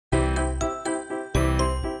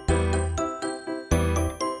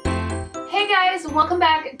Hey guys, welcome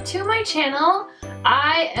back to my channel.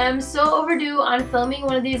 I am so overdue on filming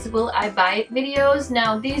one of these Will I Buy It videos.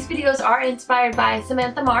 Now these videos are inspired by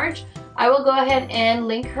Samantha March. I will go ahead and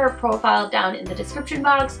link her profile down in the description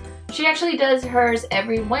box. She actually does hers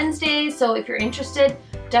every Wednesday, so if you're interested,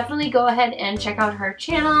 definitely go ahead and check out her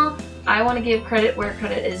channel. I want to give credit where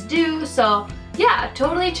credit is due, so yeah,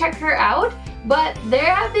 totally check her out. But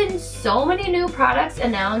there have been so many new products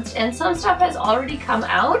announced and some stuff has already come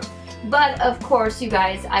out. But of course, you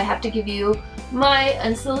guys, I have to give you my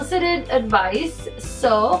unsolicited advice.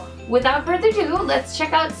 So without further ado, let's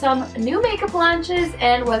check out some new makeup launches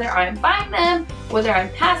and whether I'm buying them, whether I'm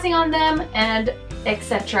passing on them, and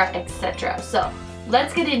etc, etc. So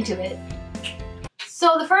let's get into it.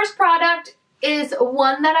 So the first product is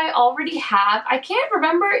one that I already have. I can't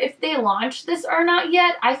remember if they launched this or not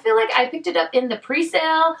yet. I feel like I picked it up in the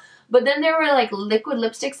pre-sale, but then there were like liquid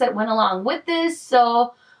lipsticks that went along with this.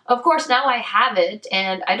 So of course now I have it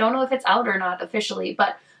and I don't know if it's out or not officially,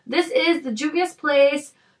 but this is the Juvia's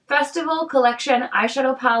Place Festival Collection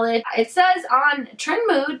eyeshadow palette. It says on Trend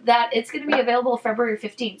Mood that it's going to be available February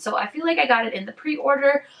 15th, so I feel like I got it in the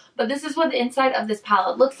pre-order, but this is what the inside of this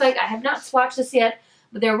palette looks like. I have not swatched this yet,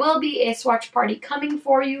 but there will be a swatch party coming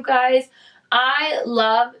for you guys. I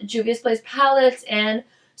love Juvia's Place palettes, and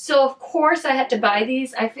so of course I had to buy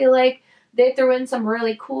these. I feel like they threw in some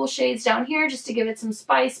really cool shades down here just to give it some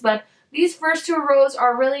spice, but these first two rows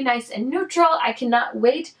are really nice and neutral. I cannot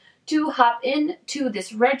wait to hop into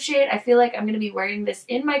this red shade. I feel like I'm going to be wearing this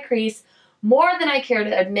in my crease more than I care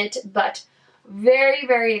to admit, but very,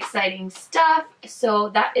 very exciting stuff. So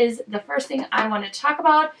that is the first thing I want to talk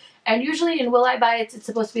about. And usually in Will I Buy It, it's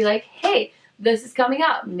supposed to be like, hey, this is coming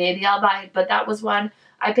out, maybe I'll buy it. But that was one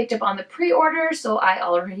I picked up on the pre-order, so I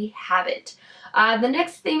already have it. The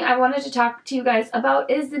next thing I wanted to talk to you guys about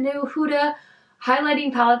is the new Huda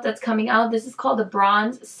highlighting palette that's coming out. This is called the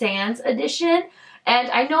Bronze Sands edition. And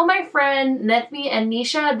I know my friend Netmi and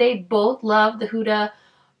Nisha, they both love the Huda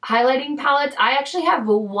highlighting palettes. I actually have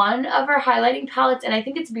one of her highlighting palettes and I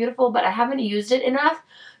think it's beautiful, but I haven't used it enough.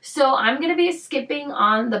 So I'm going to be skipping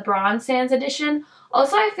on the Bronze Sands edition.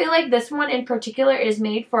 Also, I feel like this one in particular is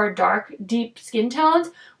made for dark, deep skin tones,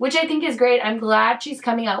 which I think is great. I'm glad she's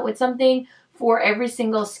coming out with something for every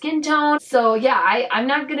single skin tone. So yeah, I'm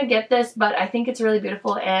not going to get this, but I think it's really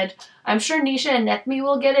beautiful, and I'm sure Nisha and Netmi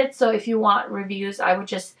will get it. So if you want reviews, I would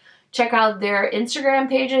just check out their Instagram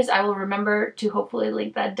pages. I will remember to hopefully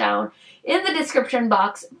link that down in the description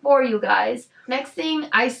box for you guys. Next thing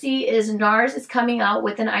I see is NARS is coming out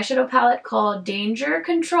with an eyeshadow palette called Danger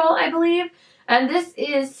Control, I believe. And this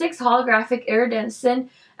is 6 holographic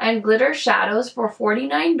iridescent and glitter shadows for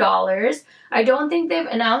 $49. I don't think they've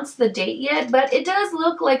announced the date yet, but it does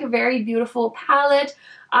look like a very beautiful palette.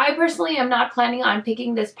 I personally am not planning on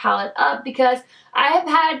picking this palette up because I have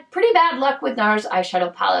had pretty bad luck with NARS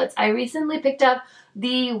eyeshadow palettes. I recently picked up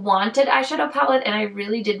the Wanted eyeshadow palette and I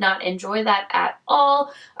really did not enjoy that at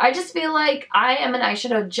all. I just feel like I am an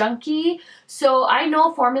eyeshadow junkie, so I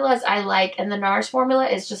know formulas I like and the NARS formula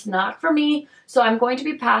is just not for me. So I'm going to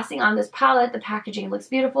be passing on this palette. The packaging looks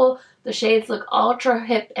beautiful. The shades look ultra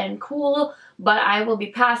hip and cool, but I will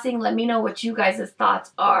be passing. Let me know what you guys'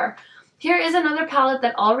 thoughts are. Here is another palette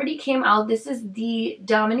that already came out. This is the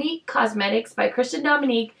Dominique Cosmetics by Kristen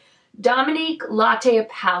Dominique Latte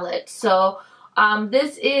palette. So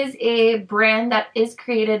this is a brand that is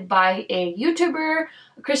created by a YouTuber,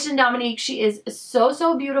 Kristen Dominique. She is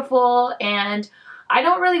so beautiful, and I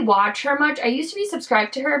don't really watch her much. I used to be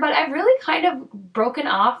subscribed to her, but I've really kind of broken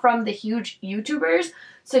off from the huge YouTubers,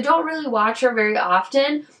 so don't really watch her very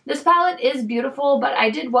often. This palette is beautiful, but I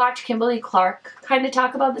did watch Kimberly Clark kind of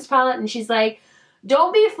talk about this palette, and she's like,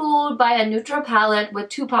 don't be fooled by a neutral palette with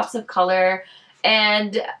 2 pops of color.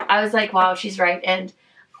 And I was like, wow, she's right. And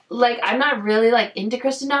like, I'm not really like into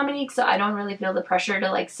Kristen Dominique, so I don't really feel the pressure to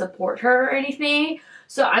like support her or anything.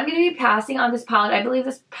 So I'm going to be passing on this palette. I believe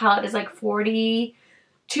this palette is like $42,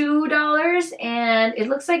 and it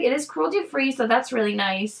looks like it is cruelty free, so that's really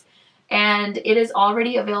nice. And it is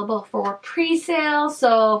already available for pre-sale,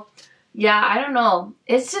 so yeah, I don't know.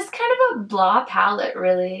 It's just kind of a blah palette,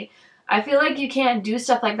 really. I feel like you can't do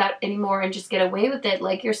stuff like that anymore and just get away with it.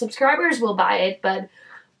 Like, your subscribers will buy it, but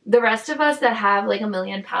the rest of us that have like a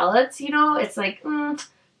million palettes, you know, it's like,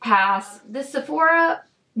 pass. This Sephora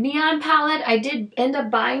Neon palette, I did end up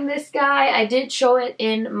buying this guy. I did show it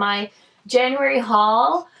in my January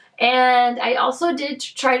haul, and I also did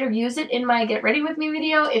try to use it in my Get Ready With Me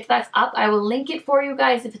video. If that's up, I will link it for you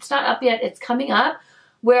guys. If it's not up yet, it's coming up,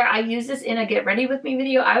 where I use this in a Get Ready With Me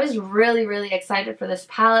video. I was really excited for this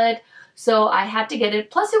palette, so I had to get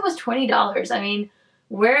it. Plus it was $20. I mean,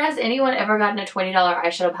 where has anyone ever gotten a $20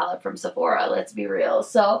 eyeshadow palette from Sephora? Let's be real.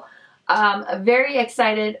 So very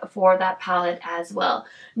excited for that palette as well.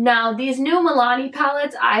 Now, these new Milani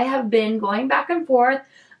palettes, I have been going back and forth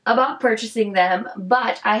about purchasing them,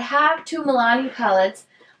 but I have 2 Milani palettes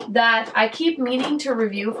that I keep meaning to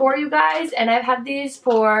review for you guys, and I've had these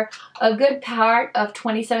for a good part of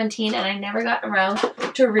 2017 and I never got around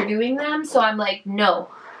to reviewing them. So I'm like, no,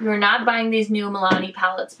 you're not buying these new Milani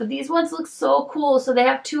palettes. But these ones look so cool. So they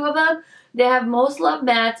have 2 of them. They have Most Loved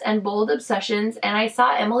Mattes and Bold Obsessions, and I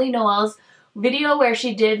saw Emily Noel's video where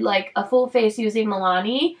she did like a full face using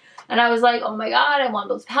Milani, and I was like, oh my god, I want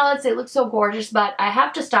those palettes. They look so gorgeous, but I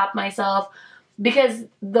have to stop myself because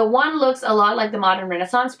the one looks a lot like the Modern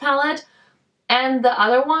Renaissance palette, and the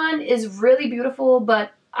other one is really beautiful,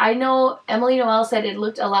 but I know Emily Noel said it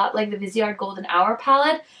looked a lot like the Viseart Golden Hour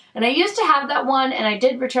palette, and I used to have that one, and I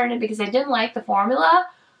did return it because I didn't like the formula,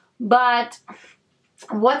 but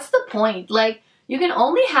what's the point? Like, you can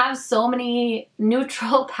only have so many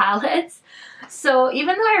neutral palettes. So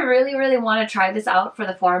even though I really, really want to try this out for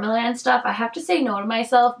the formula and stuff, I have to say no to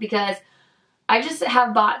myself because I just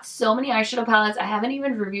have bought so many eyeshadow palettes. I haven't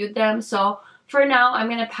even reviewed them. So for now, I'm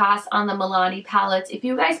going to pass on the Milani palettes. If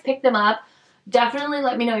you guys pick them up, definitely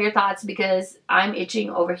let me know your thoughts because I'm itching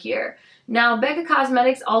over here. Now, Becca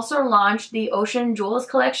Cosmetics also launched the Ocean Jewels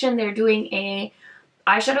collection. They're doing a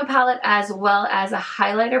eyeshadow palette as well as a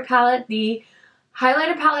highlighter palette. The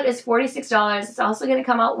highlighter palette is $46. It's also going to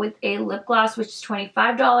come out with a lip gloss, which is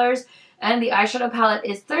 $25. And the eyeshadow palette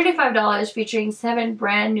is $35, featuring 7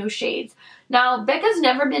 brand new shades. Now, Becca's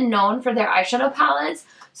never been known for their eyeshadow palettes,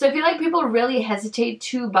 so I feel like people really hesitate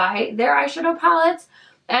to buy their eyeshadow palettes.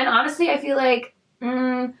 And honestly, I feel like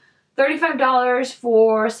 $35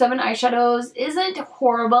 for 7 eyeshadows isn't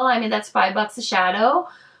horrible. I mean, that's $5 a shadow.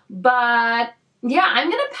 But yeah, I'm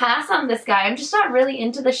going to pass on this guy. I'm just not really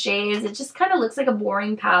into the shades. It just kind of looks like a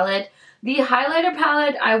boring palette. The highlighter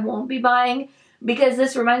palette I won't be buying because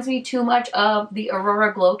this reminds me too much of the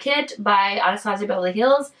Aurora Glow Kit by Anastasia Beverly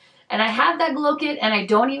Hills. And I have that glow kit and I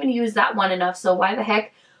don't even use that one enough. So why the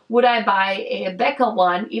heck would I buy a Becca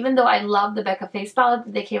one? Even though I love the Becca face palette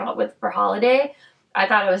that they came out with for holiday, I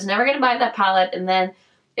thought I was never going to buy that palette. And then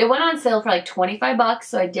it went on sale for like 25 bucks.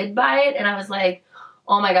 So I did buy it and I was like,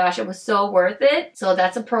 oh my gosh, it was so worth it. So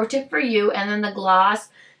that's a pro tip for you. And then the gloss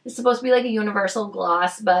is supposed to be like a universal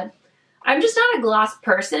gloss, but I'm just not a gloss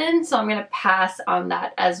person, so I'm going to pass on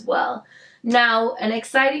that as well. Now, an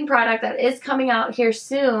exciting product that is coming out here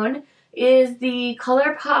soon is the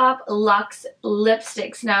ColourPop Luxe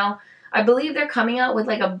lipsticks. Now, I believe they're coming out with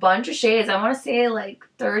like a bunch of shades. I want to say like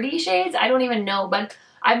 30 shades. I don't even know, but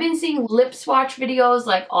I've been seeing lip swatch videos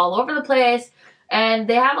like all over the place. And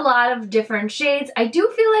they have a lot of different shades. I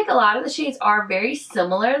do feel like a lot of the shades are very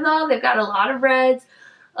similar though. They've got a lot of reds.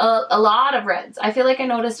 I feel like I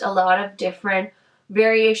noticed a lot of different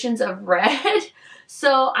variations of red.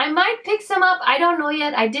 So I might pick some up. I don't know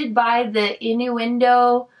yet. I did buy the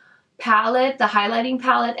Innuendo palette, the highlighting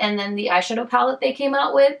palette, and then the eyeshadow palette they came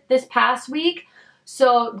out with this past week.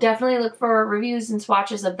 So definitely look for reviews and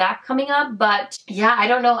swatches of that coming up. But yeah, I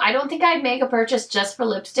don't know. I don't think I'd make a purchase just for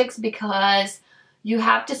lipsticks because you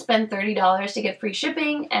have to spend $30 to get free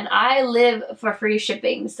shipping, and I live for free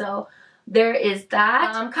shipping, so there is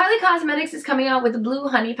that. Kylie Cosmetics is coming out with the Blue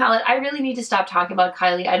Honey palette. I really need to stop talking about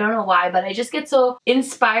Kylie. I don't know why, but I just get so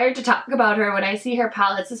inspired to talk about her when I see her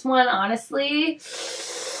palettes. This one, honestly,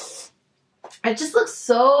 it just looks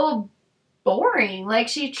so boring. Like,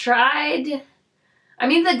 she tried... I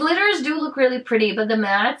mean, the glitters do look really pretty, but the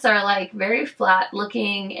mattes are, like, very flat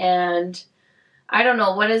looking, and... I don't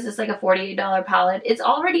know, what is this, like a $48 palette? It's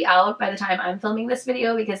already out by the time I'm filming this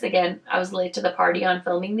video because, again, I was late to the party on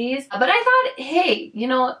filming these. But I thought, hey, you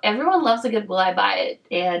know, everyone loves a good Will I Buy It,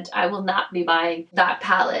 and I will not be buying that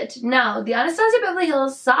palette. Now, the Anastasia Beverly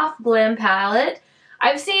Hills Soft Glam palette,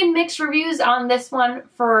 I've seen mixed reviews on this one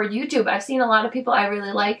for YouTube. I've seen a lot of people I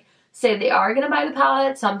really like say they are going to buy the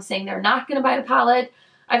palette, some saying they're not going to buy the palette.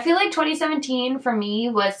 I feel like 2017 for me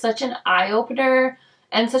was such an eye-opener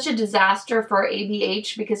and such a disaster for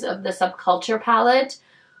ABH because of the Subculture palette.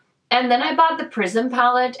 And then I bought the Prism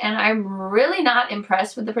palette, and I'm really not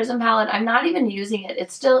impressed with the Prism palette. I'm not even using it.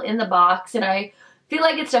 It's still in the box, and I feel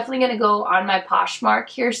like it's definitely going to go on my Poshmark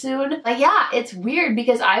here soon. But yeah, it's weird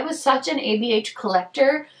because I was such an ABH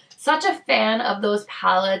collector, such a fan of those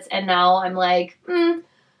palettes, and now I'm like,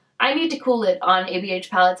 I need to cool it on ABH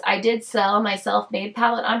palettes. I did sell my self-made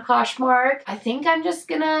palette on Poshmark. I think I'm just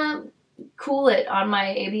gonna cool it on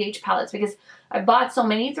my ABH palettes because I bought so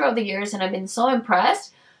many throughout the years and I've been so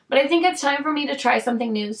impressed. But I think it's time for me to try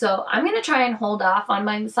something new. So I'm going to try and hold off on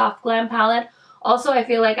buying the Soft Glam palette Also, I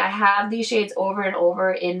feel like I have these shades over and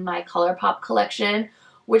over in my ColourPop collection,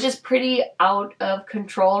 which is pretty out of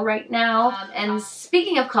control right now. And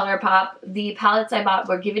speaking of ColourPop, the palettes I bought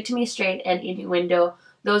were Give It To Me Straight and Innuendo.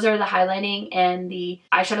 Those are the highlighting and the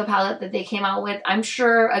eyeshadow palette that they came out with. I'm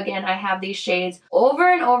sure, again, I have these shades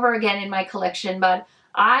over and over again in my collection, but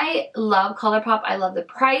I love ColourPop. I love the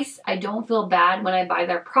price. I don't feel bad when I buy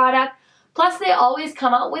their product. Plus, they always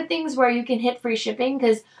come out with things where you can hit free shipping,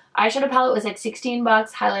 because eyeshadow palette was like 16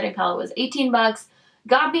 bucks, highlighting palette was 18 bucks.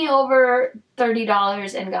 Got me over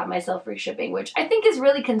 $30 and got myself free shipping, which I think is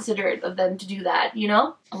really considerate of them to do that, you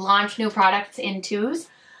know? Launch new products in twos.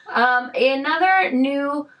 Another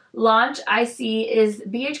new launch I see is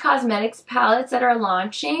BH Cosmetics palettes that are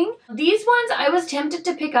launching. These ones I was tempted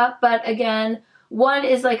to pick up, but again, one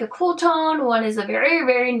is like a cool tone, one is a very,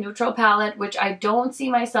 very neutral palette, which I don't see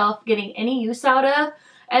myself getting any use out of.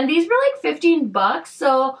 And these were like 15 bucks,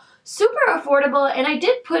 so super affordable. And I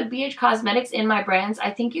did put BH Cosmetics in my brands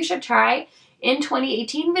I think you should try in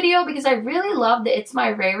 2018 video, because I really love the It's My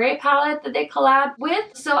Ray Ray palette that they collab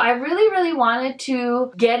with. So I really, really wanted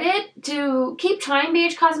to get it, to keep trying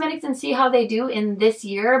BH Cosmetics and see how they do in this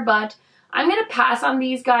year. But I'm going to pass on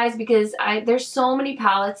these guys because there's so many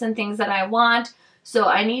palettes and things that I want. So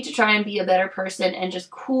I need to try and be a better person and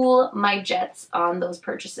just cool my jets on those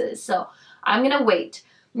purchases. So I'm going to wait.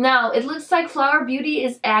 Now, it looks like Flower Beauty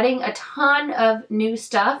is adding a ton of new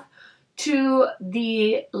stuff to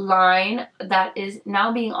the line that is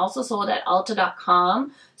now being also sold at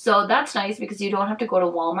Ulta.com. So that's nice because you don't have to go to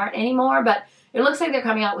Walmart anymore. But it looks like they're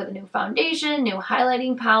coming out with a new foundation, new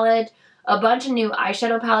highlighting palette, a bunch of new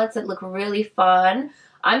eyeshadow palettes that look really fun.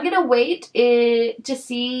 I'm going to wait to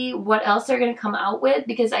see what else they're going to come out with,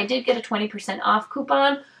 because I did get a 20% off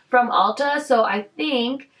coupon from Ulta. So I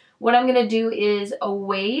think what I'm going to do is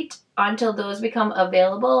wait until those become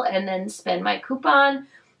available and then spend my coupon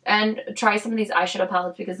and try some of these eyeshadow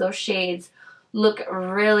palettes, because those shades look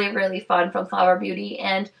really, really fun from Flower Beauty.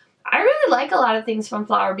 And I really like a lot of things from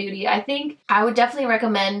Flower Beauty. I think I would definitely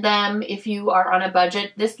recommend them if you are on a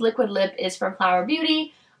budget. This liquid lip is from Flower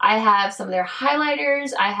Beauty. I have some of their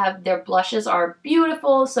highlighters. I have their blushes are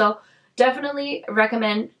beautiful. So definitely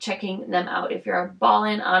recommend checking them out if you're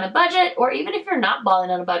balling on a budget, or even if you're not balling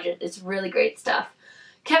on a budget. It's really great stuff.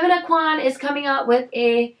 Kevin Aquan is coming out with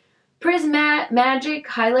a Prismatic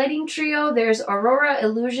highlighting trio. There's Aurora,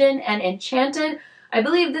 Illusion, and Enchanted. I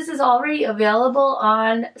believe this is already available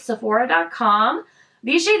on Sephora.com.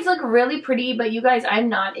 These shades look really pretty, but you guys, I'm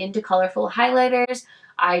not into colorful highlighters.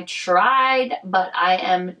 I tried, but I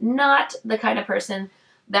am not the kind of person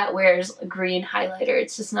that wears green highlighter.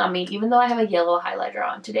 It's just not me, even though I have a yellow highlighter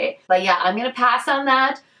on today. But yeah, I'm going to pass on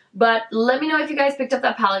that. But let me know if you guys picked up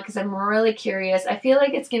that palette, because I'm really curious. I feel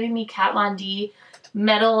like it's giving me Kat Von D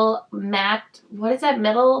metal matte, what is that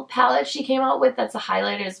metal palette she came out with? That's a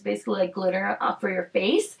highlighter. It's basically like glitter for your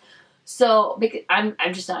face. So I'm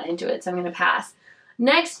just not into it, so I'm going to pass.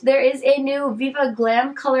 Next, there is a new Viva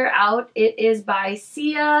Glam color out. It is by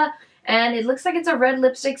Sia, and it looks like it's a red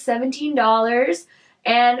lipstick, $17.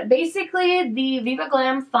 And basically, the Viva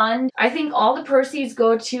Glam fund, I think all the proceeds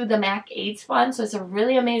go to the MAC AIDS fund, so it's a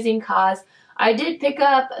really amazing cause. I did pick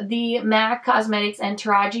up the MAC Cosmetics and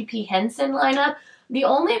Taraji P. Henson lineup. The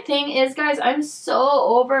only thing is, guys, I'm so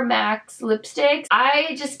over MAC's lipsticks.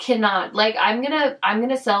 I just cannot. Like, I'm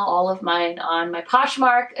gonna sell all of mine on my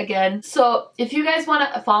Poshmark again. So if you guys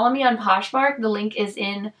want to follow me on Poshmark, the link is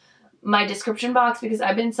in my description box, because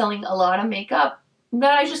I've been selling a lot of makeup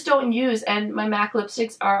that I just don't use, and my MAC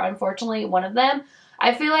lipsticks are unfortunately one of them.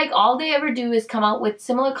 I feel like all they ever do is come out with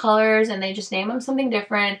similar colors, and they just name them something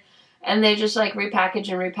different, and they just like repackage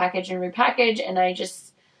and repackage and repackage, and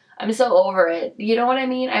I'm so over it. You know what I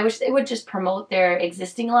mean? I wish they would just promote their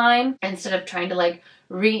existing line instead of trying to like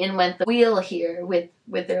reinvent the wheel here with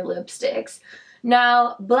their lipsticks.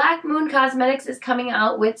 Now, Black Moon Cosmetics is coming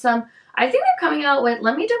out with some, I think they're coming out with,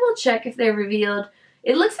 let me double check if they're revealed.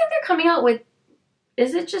 It looks like they're coming out with,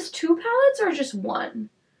 is it just 2 palettes or just 1?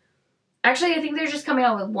 Actually, I think they're just coming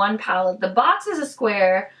out with 1 palette. The box is a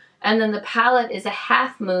square, and then the palette is a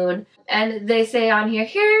half moon. And they say on here,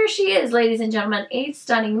 here she is, ladies and gentlemen, 8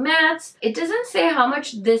 stunning mattes. It doesn't say how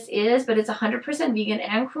much this is, but it's 100% vegan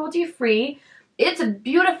and cruelty-free. It's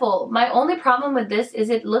beautiful. My only problem with this is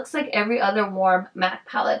it looks like every other warm matte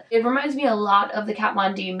palette. It reminds me a lot of the Kat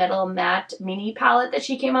Von D Metal Matte Mini palette that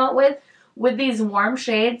she came out with these warm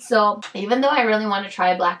shades. So even though I really want to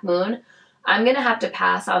try Black Moon, I'm going to have to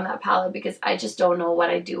pass on that palette, because I just don't know what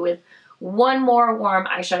I do with one more warm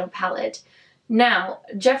eyeshadow palette. Now,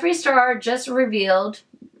 Jeffree Star just revealed,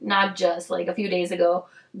 not just, like a few days ago,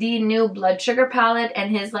 the new Blood Sugar palette and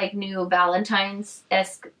his like new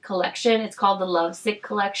Valentine's-esque collection. It's called the Lovesick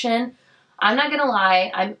collection. I'm not gonna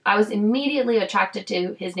lie, I was immediately attracted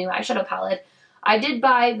to his new eyeshadow palette. I did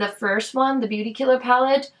buy the first one, the Beauty Killer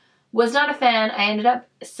palette. Was not a fan. I ended up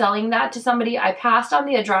selling that to somebody. I passed on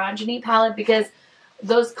the Androgyny palette because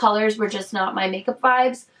those colors were just not my makeup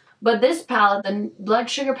vibes. But this palette, the Blood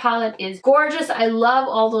Sugar palette, is gorgeous. I love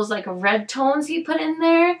all those like red tones he put in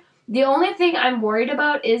there. The only thing I'm worried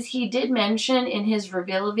about is he did mention in his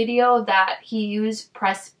reveal video that he used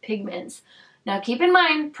pressed pigments. Now keep in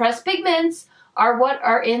mind, pressed pigments are what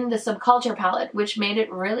are in the Subculture palette, which made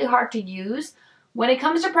it really hard to use. When it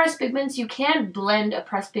comes to pressed pigments, you can't blend a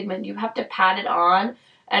pressed pigment. You have to pat it on.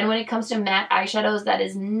 And when it comes to matte eyeshadows, that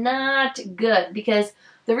is not good, because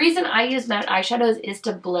the reason I use matte eyeshadows is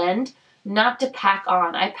to blend, not to pack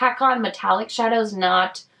on. I pack on metallic shadows,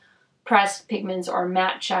 not pressed pigments or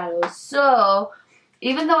matte shadows. So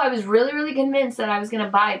even though I was really, really convinced that I was going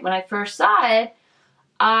to buy it when I first saw it,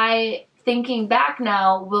 I, thinking back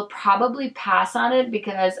now, will probably pass on it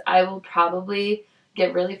because I will probably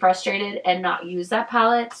get really frustrated and not use that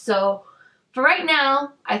palette. So for right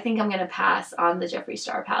now, I think I'm going to pass on the Jeffree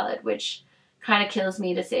Star palette, which kind of kills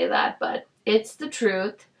me to say that, but it's the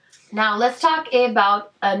truth. Now let's talk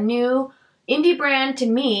about a new indie brand to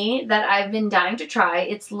me that I've been dying to try.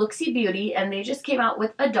 It's Huda Beauty, and they just came out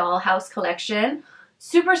with a dollhouse collection.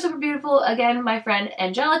 Super, super beautiful. Again, my friend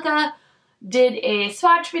Angelica did a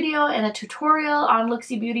swatch video and a tutorial on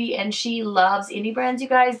Huda Beauty, and she loves indie brands, you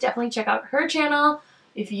guys. Definitely check out her channel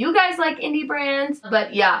if you guys like indie brands.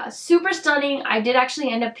 But yeah, super stunning. I did actually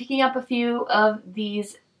end up picking up a few of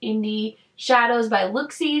these indie shadows by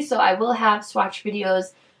Huda, so I will have swatch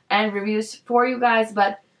videos and reviews for you guys.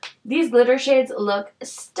 But these glitter shades look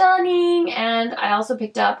stunning, and I also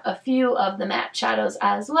picked up a few of the matte shadows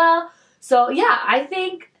as well. So yeah, I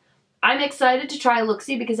think I'm excited to try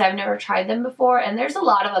Huda because I've never tried them before, and there's a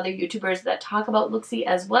lot of other YouTubers that talk about Huda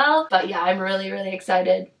as well. But yeah, I'm really, really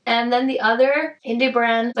excited. And then the other indie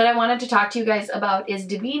brand that I wanted to talk to you guys about is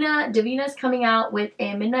Divina. Divina's coming out with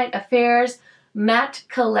a Midnight Affairs matte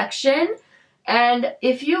collection. And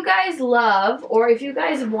if you guys love, or if you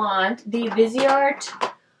guys want, the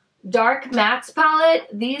Viseart Dark Mattes palette,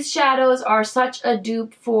 these shadows are such a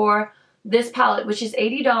dupe for this palette, which is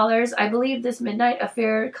 $80. I believe this Midnight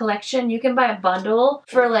Affair collection, you can buy a bundle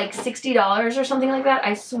for like $60 or something like that.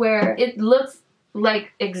 I swear, it looks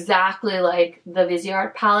like exactly like the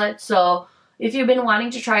Viseart palette. So if you've been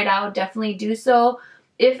wanting to try it out, definitely do so.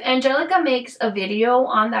 If Angelica makes a video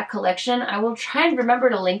on that collection, I will try and remember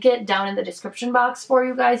to link it down in the description box for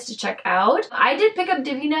you guys to check out. I did pick up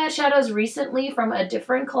Divina shadows recently from a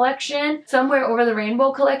different collection, Somewhere Over the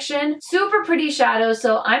Rainbow collection. Super pretty shadows,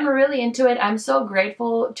 so I'm really into it. I'm so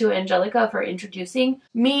grateful to Angelica for introducing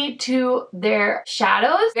me to their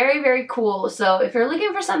shadows. Very, very cool. So if you're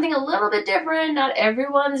looking for something a little bit different, not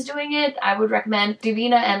everyone's doing it, I would recommend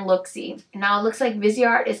Divina and Huda. Now it looks like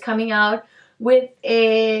Viseart is coming out with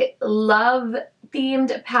a love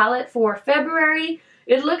themed palette for February.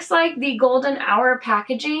 It looks like the Golden Hour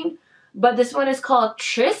packaging, but this one is called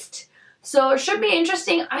Tryst. So it should be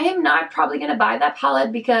interesting. I am not probably going to buy that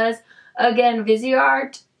palette because, again,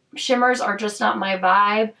 Viseart shimmers are just not my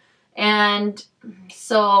vibe. And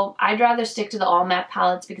so I'd rather stick to the all matte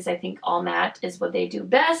palettes because I think all matte is what they do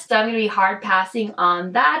best. So I'm going to be hard passing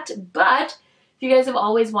on that. But if you guys have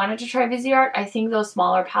always wanted to try Viseart, I think those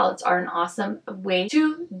smaller palettes are an awesome way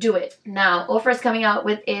to do it. Now, Ofra's coming out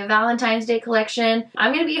with a Valentine's Day collection.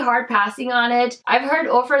 I'm going to be hard passing on it. I've heard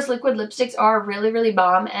Ofra's liquid lipsticks are really, really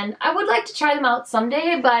bomb, and I would like to try them out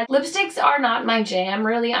someday, but lipsticks are not my jam,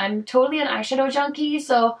 really. I'm totally an eyeshadow junkie,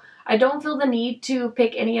 so I don't feel the need to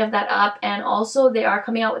pick any of that up. And also they are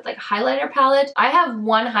coming out with like a highlighter palette. I have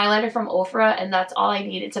one highlighter from Ofra and that's all I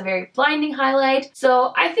need. It's a very blinding highlight.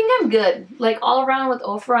 So I think I'm good. Like all around with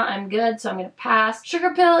Ofra, I'm good. So I'm going to pass.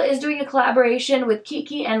 Sugarpill is doing a collaboration with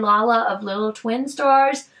Kiki and Lala of Little Twin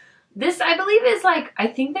Stars. This I believe is like, I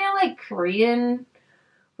think they're like Korean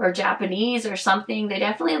or Japanese or something. They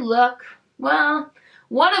definitely look, well,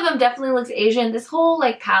 one of them definitely looks Asian. This whole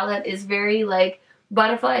like palette is very like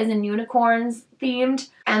butterflies and unicorns themed,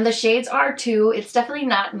 and the shades are too. It's definitely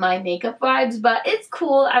not my makeup vibes, but it's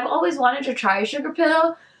cool. I've always wanted to try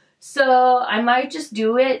Sugarpill, so I might just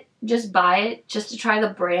do it, just buy it, just to try the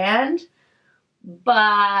brand. But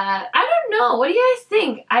I don't know. What do you guys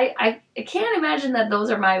think? I can't imagine that those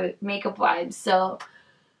are my makeup vibes, so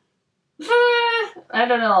I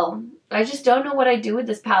don't know. I just don't know what I do with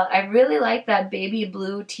this palette. I really like that baby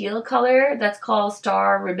blue teal color that's called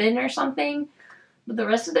Star Ribbon or something. But the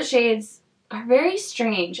rest of the shades, are very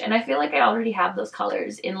strange, and I feel like I already have those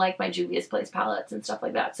colors in like my Juvia's Place palettes and stuff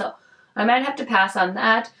like that, so I might have to pass on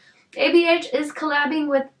that. ABH is collabing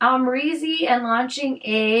with Amrezy and launching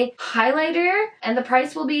a highlighter, and the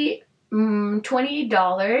price will be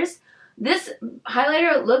 $20. This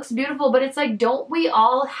highlighter looks beautiful, but it's like, don't we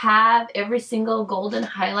all have every single golden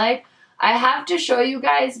highlight? I have to show you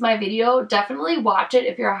guys my video. Definitely watch it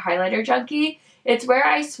if you're a highlighter junkie. It's where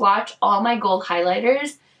I swatch all my gold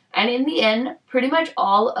highlighters, and in the end, pretty much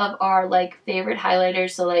all of our like favorite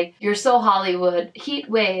highlighters, so like You're So Hollywood, Heat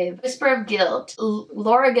Wave, Whisper of Guilt,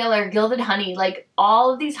 Laura Geller, Gilded Honey, like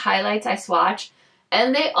all of these highlights I swatch,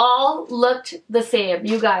 and they all looked the same,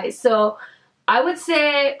 you guys. So I would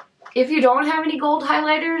say if you don't have any gold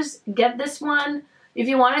highlighters, get this one. If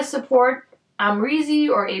you want to support Amrezy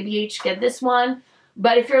or ABH, get this one.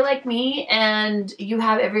 But if you're like me and you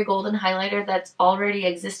have every golden highlighter that's already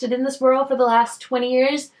existed in this world for the last 20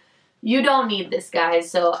 years, you don't need this, guys.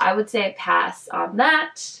 So I would say pass on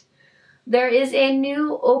that. There is a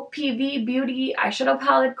new OPV Beauty eyeshadow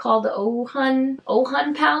palette called the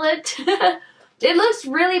Ohan palette. It looks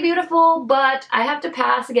really beautiful, but I have to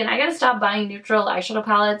pass. Again, I gotta stop buying neutral eyeshadow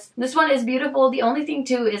palettes. This one is beautiful. The only thing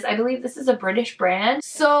too is I believe this is a British brand.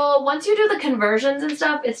 So once you do the conversions and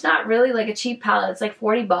stuff, it's not really like a cheap palette. It's like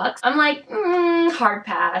 40 bucks. I'm like, hard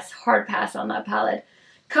pass on that palette.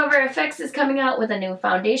 Cover FX is coming out with a new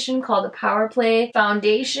foundation called the Power Play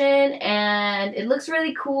Foundation, and it looks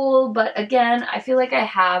really cool, but again, I feel like I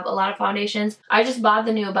have a lot of foundations. I just bought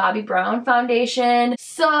the new Bobbi Brown foundation,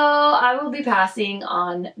 so I will be passing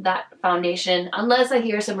on that foundation unless I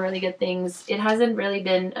hear some really good things. It hasn't really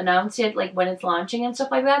been announced yet, like when it's launching and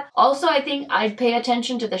stuff like that. Also, I think I'd pay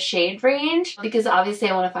attention to the shade range because obviously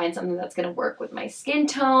I want to find something that's going to work with my skin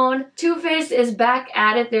tone. Too Faced is back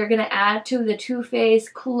at it. They're going to add to the Too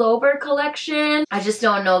Faced Clover collection. I just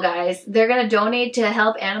don't know, guys. They're gonna donate to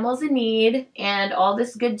help animals in need and all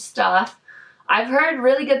this good stuff. I've heard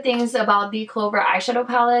really good things about the Clover eyeshadow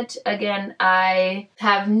palette. Again, I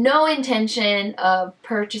have no intention of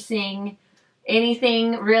purchasing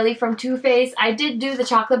anything really from Too Faced. I did do the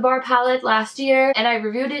chocolate bar palette last year, and I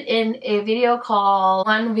reviewed it in a video called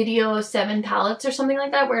One Video 7 Palettes or something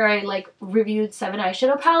like that, where I like reviewed 7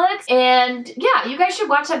 eyeshadow palettes. And yeah, you guys should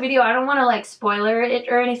watch that video. I don't want to like spoiler it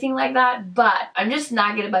or anything like that, but I'm just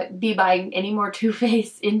not gonna be buying any more Too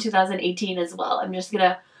Faced in 2018 as well. I'm just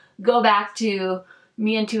gonna go back to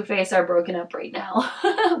me and Too Faced are broken up right now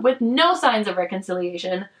with no signs of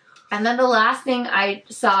reconciliation. And then the last thing I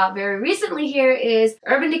saw very recently here is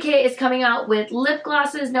Urban Decay is coming out with lip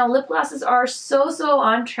glosses. Now, lip glosses are so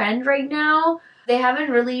on trend right now. They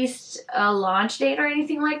haven't released a launch date or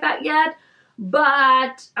anything like that yet,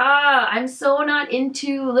 but I'm so not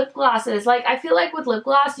into lip glosses. Like, I feel like with lip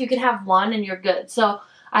gloss, you can have one and you're good. So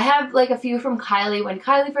I have like a few from Kylie when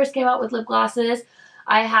Kylie first came out with lip glosses.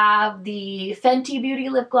 I have the Fenty Beauty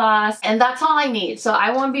lip gloss, and that's all I need. So I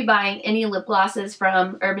won't be buying any lip glosses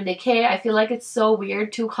from Urban Decay. I feel like it's so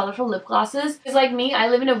weird, two colorful lip glosses. Because like me, I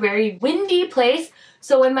live in a very windy place,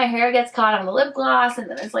 so when my hair gets caught on the lip gloss and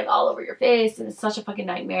then it's like all over your face, and it's such a fucking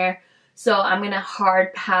nightmare. So I'm gonna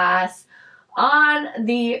hard pass on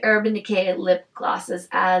the Urban Decay lip glosses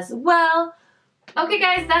as well. Okay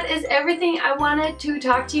guys, that is everything I wanted to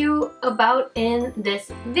talk to you about in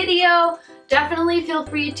this video. Definitely feel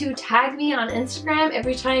free to tag me on Instagram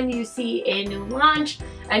every time you see a new launch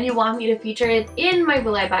and you want me to feature it in my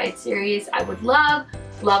Will I Buy It series. I would love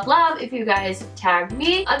if you guys tagged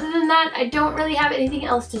me. Other than that, I don't really have anything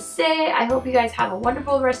else to say. I hope you guys have a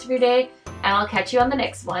wonderful rest of your day, and I'll catch you on the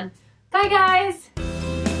next one. Bye guys!